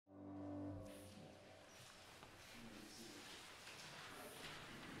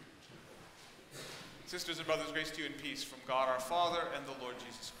Sisters and brothers, grace to you and peace from God our Father and the Lord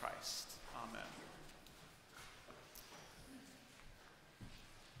Jesus Christ. Amen.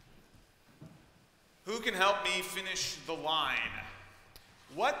 Who can help me finish the line?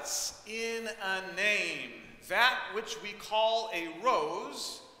 What's in a name? That which we call a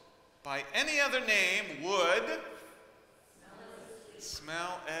rose, by any other name would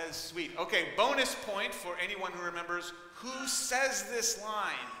smell as sweet. Okay, bonus point for anyone who remembers who says this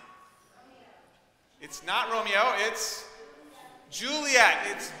line. It's not Romeo, it's Juliet.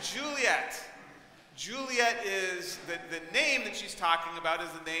 It's Juliet. Juliet is, the name that she's talking about is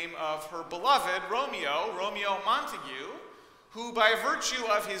the name of her beloved Romeo Montague, who by virtue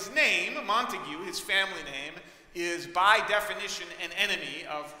of his name, Montague, his family name, is by definition an enemy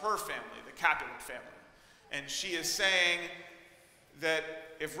of her family, the Capulet family. And she is saying that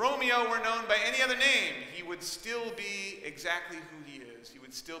if Romeo were known by any other name, he would still be exactly who he is. He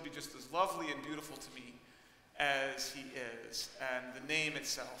would still be just as lovely and beautiful to me as he is. And the name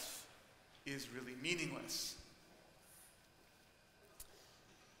itself is really meaningless.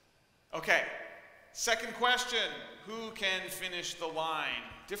 Okay, second question. Who can finish the line?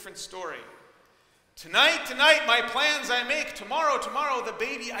 Different story. Tonight, my plans I make. Tomorrow, the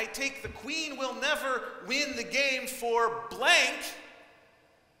baby I take. The queen will never win the game, for blank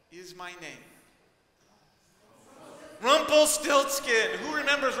is my name. Rumpelstiltskin. Who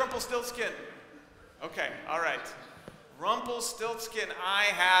remembers Rumpelstiltskin? Okay, all right. Rumpelstiltskin. I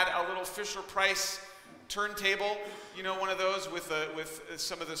had a little Fisher-Price turntable, you know, one of those with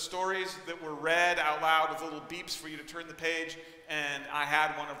some of the stories that were read out loud with little beeps for you to turn the page. And I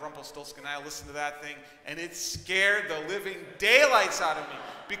had one of Rumpelstiltskin. I listened to that thing, and it scared the living daylights out of me.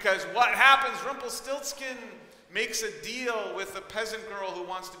 Because what happens? Rumpelstiltskin makes a deal with a peasant girl who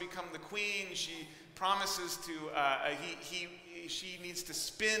wants to become the queen. She promises to, she needs to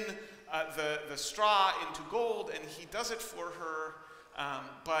spin the straw into gold, and he does it for her,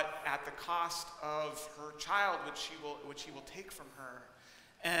 but at the cost of her child, which he will take from her,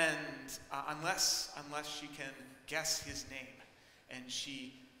 and unless she can guess his name, and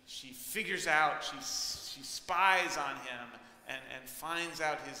she figures out, she spies on him, and finds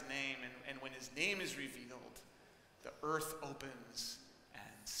out his name, and when his name is revealed, the earth opens and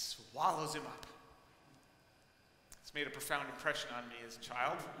swallows him up. It's made a profound impression on me as a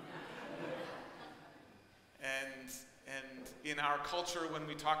child. And in our culture, when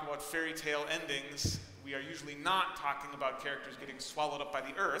we talk about fairy tale endings, we are usually not talking about characters getting swallowed up by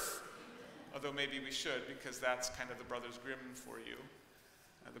the earth, although maybe we should, because that's kind of the Brothers Grimm for you,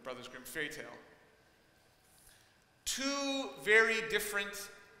 the Brothers Grimm fairy tale. Two very different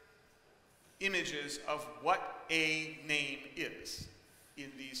images of what a name is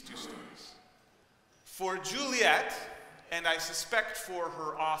in these two stories. For Juliet, and I suspect for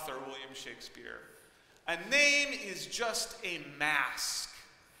her author, William Shakespeare, a name is just a mask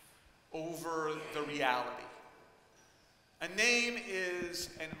over the reality. A name is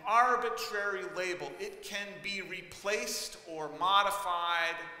an arbitrary label. It can be replaced or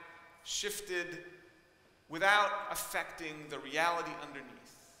modified, shifted, without affecting the reality underneath.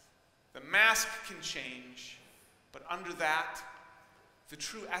 The mask can change, but under that, the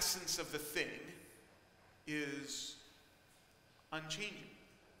true essence of the thing is unchanging.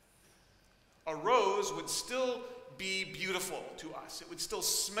 A rose would still be beautiful to us. It would still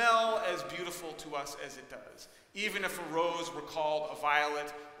smell as beautiful to us as it does, even if a rose were called a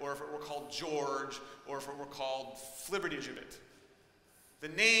violet, or if it were called George, or if it were called Flibbertigibbet. The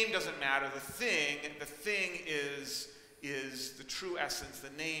name doesn't matter. The thing is the true essence.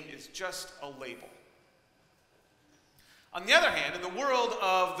 The name is just a label. On the other hand, in the world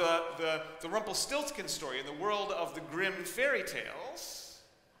of the Rumpelstiltskin story, in the world of the Grimm fairy tales,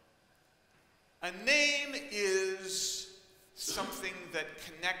 a name is something that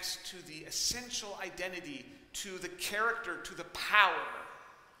connects to the essential identity, to the character, to the power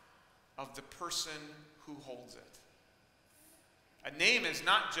of the person who holds it. A name is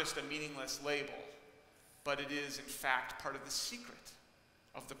not just a meaningless label, but it is, in fact, part of the secret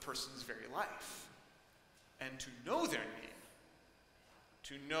of the person's very life. And to know their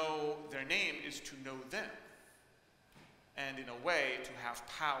name is to know them, and in a way, to have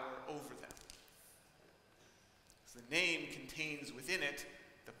power over them. Because the name contains within it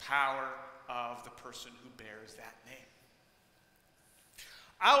the power of the person who bears that name.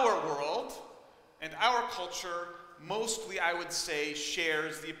 Our world and our culture mostly, I would say,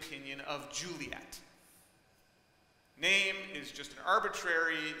 shares the opinion of Juliet. Name is just an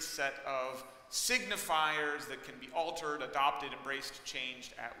arbitrary set of signifiers that can be altered, adopted, embraced,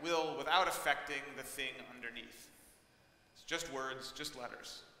 changed at will without affecting the thing underneath. It's just words, just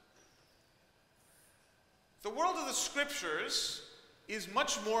letters. The world of the Scriptures is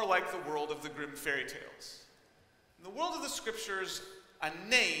much more like the world of the Grimm fairy tales. In the world of the Scriptures, a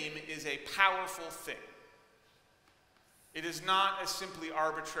name is a powerful thing. It is not a simply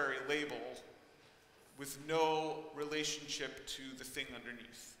arbitrary label with no relationship to the thing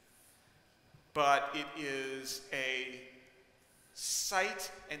underneath. But it is a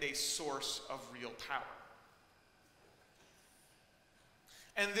site and a source of real power.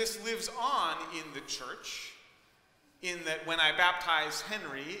 And this lives on in the church, in that when I baptize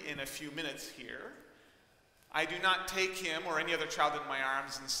Henry in a few minutes here, I do not take him or any other child in my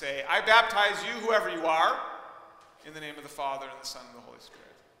arms and say, I baptize you, whoever you are, in the name of the Father, and the Son, and the Holy Spirit.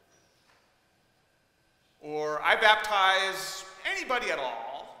 Or I baptize anybody at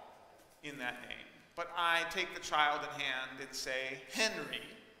all in that name, but I take the child in hand and say, Henry,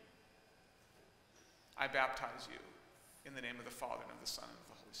 I baptize you in the name of the Father, and of the Son, and of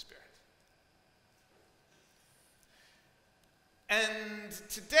the Holy Spirit. And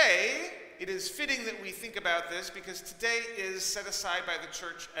today, it is fitting that we think about this because today is set aside by the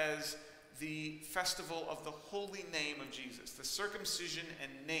church as the festival of the holy name of Jesus, the circumcision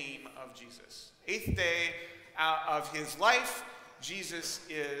and name of Jesus. 8th day of his life, Jesus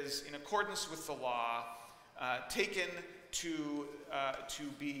is, in accordance with the law, taken to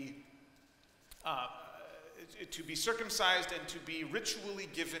be circumcised and to be ritually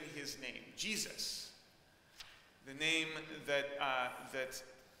given his name, Jesus. The name that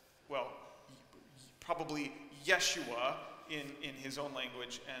probably Yeshua in his own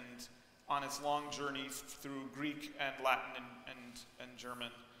language, and on its long journey through Greek and Latin and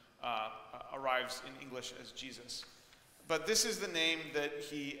German, arrives in English as Jesus. But this is the name that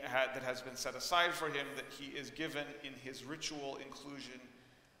that has been set aside for him, that he is given in his ritual inclusion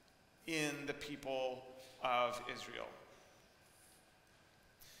in the people of Israel.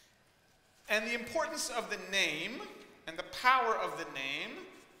 And the importance of the name and the power of the name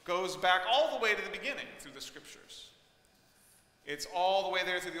goes back all the way to the beginning through the Scriptures. It's all the way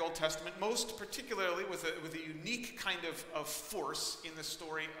there through the Old Testament, most particularly with a unique kind of force in the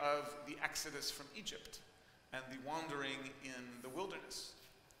story of the Exodus from Egypt and the wandering in the wilderness.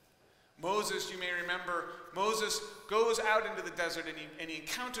 Moses, you may remember, Moses goes out into the desert and he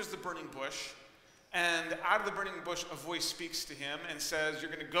encounters the burning bush. And out of the burning bush, a voice speaks to him and says,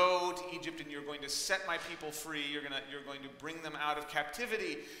 you're going to go to Egypt and you're going to set my people free. You're going to bring them out of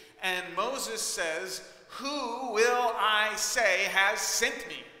captivity. And Moses says, who will I say has sent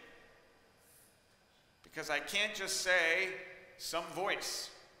me? Because I can't just say some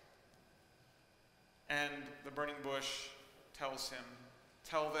voice. And the burning bush tells him,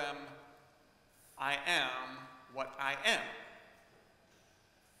 tell them, I am what I am.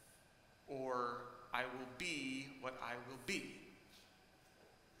 Or I will be what I will be,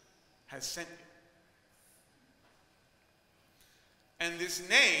 has sent you. And this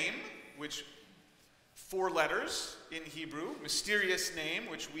name, which 4 letters in Hebrew, mysterious name,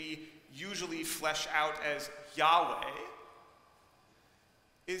 which we usually flesh out as Yahweh,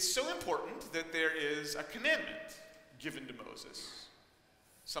 is so important that there is a commandment given to Moses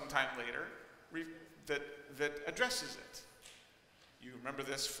sometime later that addresses it. You remember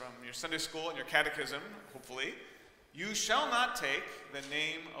this from your Sunday school and your catechism, hopefully. You shall not take the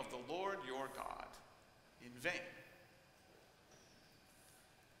name of the Lord your God in vain.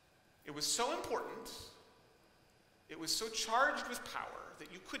 It was so important, it was so charged with power,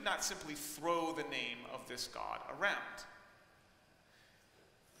 that you could not simply throw the name of this God around.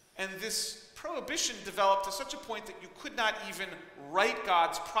 And this prohibition developed to such a point that you could not even write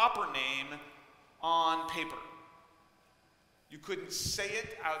God's proper name on paper. You couldn't say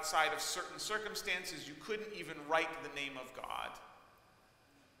it outside of certain circumstances. You couldn't even write the name of God.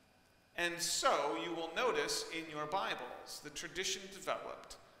 And so you will notice in your Bibles the tradition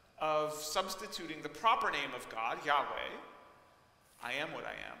developed of substituting the proper name of God, Yahweh, I am what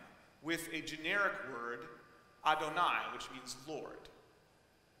I am, with a generic word, Adonai, which means Lord.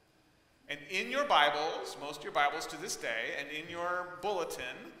 And in your Bibles, most of your Bibles to this day, and in your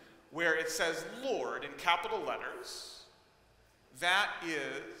bulletin, where it says Lord in capital letters, that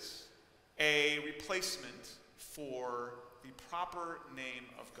is a replacement for the proper name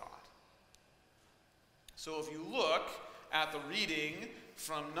of God. So if you look at the reading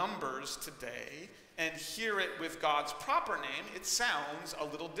from Numbers today and hear it with God's proper name, it sounds a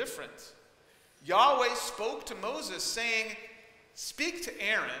little different. Yahweh spoke to Moses saying, speak to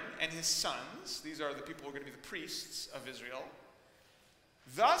Aaron and his sons, these are the people who are going to be the priests of Israel,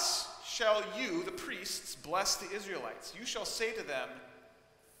 thus shall you, the priests, bless the Israelites. You shall say to them,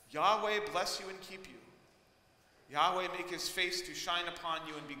 Yahweh bless you and keep you. Yahweh make his face to shine upon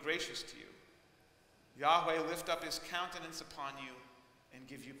you and be gracious to you. Yahweh lift up his countenance upon you and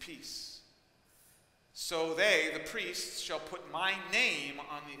give you peace. So they, the priests, shall put my name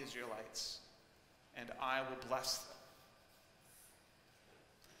on the Israelites, and I will bless them.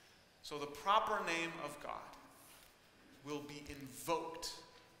 So the proper name of God will be invoked,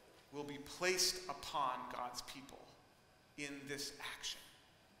 will be placed upon God's people in this action.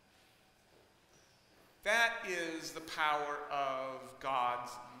 That is the power of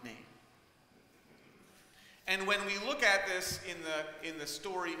God's name. And when we look at this in the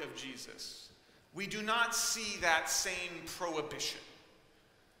story of Jesus, we do not see that same prohibition.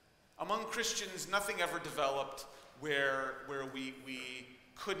 Among Christians, nothing ever developed where we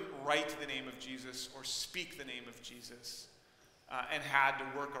couldn't write the name of Jesus or speak the name of Jesus and had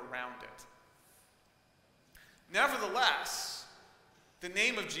to work around it. Nevertheless, the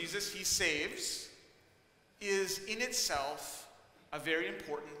name of Jesus, he saves, is in itself a very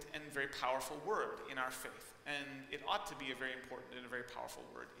important and very powerful word in our faith. And it ought to be a very important and a very powerful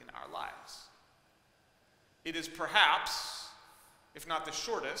word in our lives. It is perhaps, if not the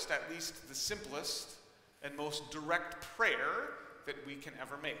shortest, at least the simplest and most direct prayer that we can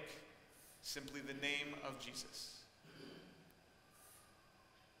ever make. Simply the name of Jesus.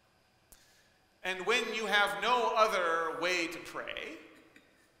 And when you have no other way to pray,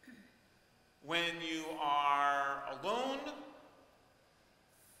 when you are alone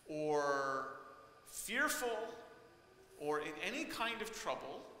or fearful or in any kind of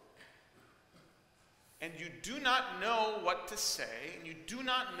trouble, and you do not know what to say, and you do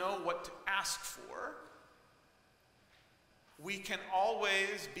not know what to ask for, we can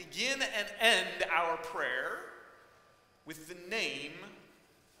always begin and end our prayer with the name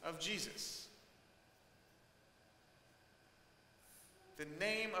of Jesus. The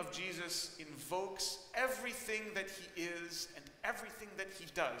name of Jesus invokes everything that he is and everything that he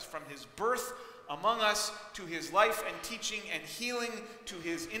does, from his birth among us to his life and teaching and healing, to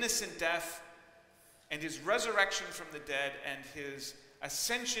his innocent death and his resurrection from the dead and his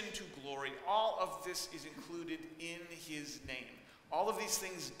ascension to glory. All of this is included in his name. All of these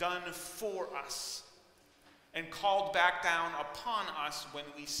things done for us and called back down upon us when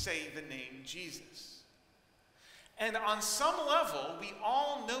we say the name Jesus. And on some level, we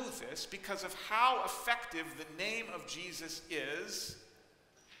all know this because of how effective the name of Jesus is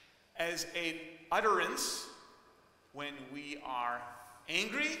as an utterance when we are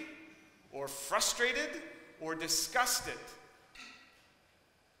angry or frustrated or disgusted.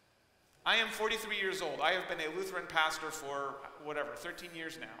 I am 43 years old. I have been a Lutheran pastor for, 13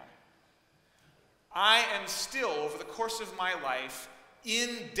 years now. I am still, over the course of my life, in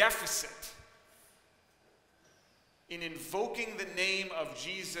deficit in invoking the name of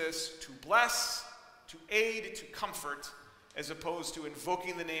Jesus to bless, to aid, to comfort, as opposed to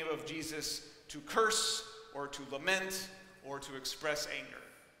invoking the name of Jesus to curse or to lament or to express anger.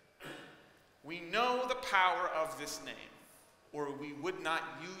 We know the power of this name, or we would not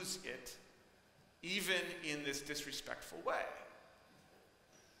use it even in this disrespectful way.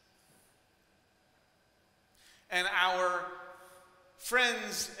 And our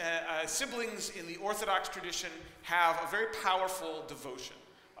friends, siblings in the Orthodox tradition have a very powerful devotion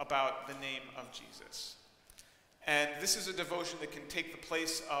about the name of Jesus. And this is a devotion that can take the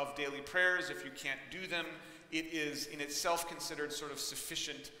place of daily prayers if you can't do them. It is in itself considered sort of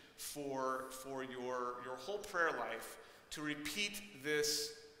sufficient for your whole prayer life to repeat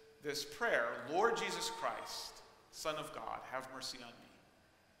this prayer: Lord Jesus Christ, Son of God, have mercy on me.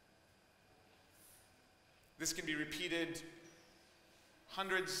 This can be repeated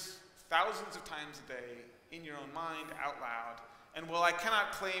hundreds, thousands of times a day, in your own mind, out loud. And while I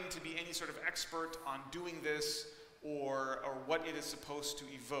cannot claim to be any sort of expert on doing this or what it is supposed to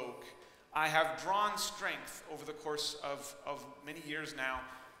evoke, I have drawn strength over the course of many years now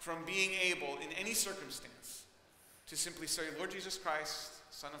from being able, in any circumstance, to simply say, Lord Jesus Christ,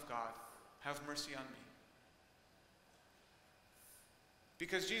 Son of God, have mercy on me.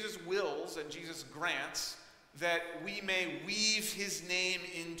 Because Jesus wills and Jesus grants that we may weave his name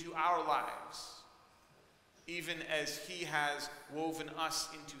into our lives, even as he has woven us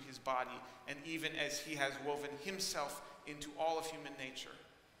into his body, and even as he has woven himself into all of human nature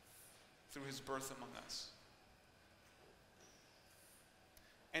through his birth among us.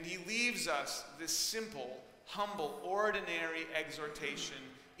 And he leaves us this simple, humble, ordinary exhortation,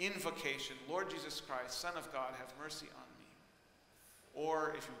 invocation: Lord Jesus Christ, Son of God, have mercy on me.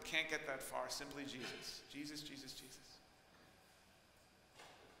 Or, if you can't get that far, simply Jesus. Jesus, Jesus, Jesus.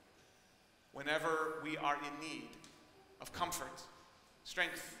 Whenever we are in need of comfort,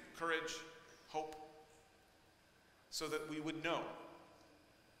 strength, courage, hope, so that we would know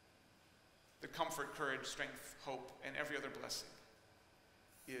the comfort, courage, strength, hope, and every other blessing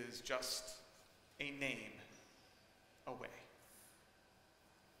is just a name away.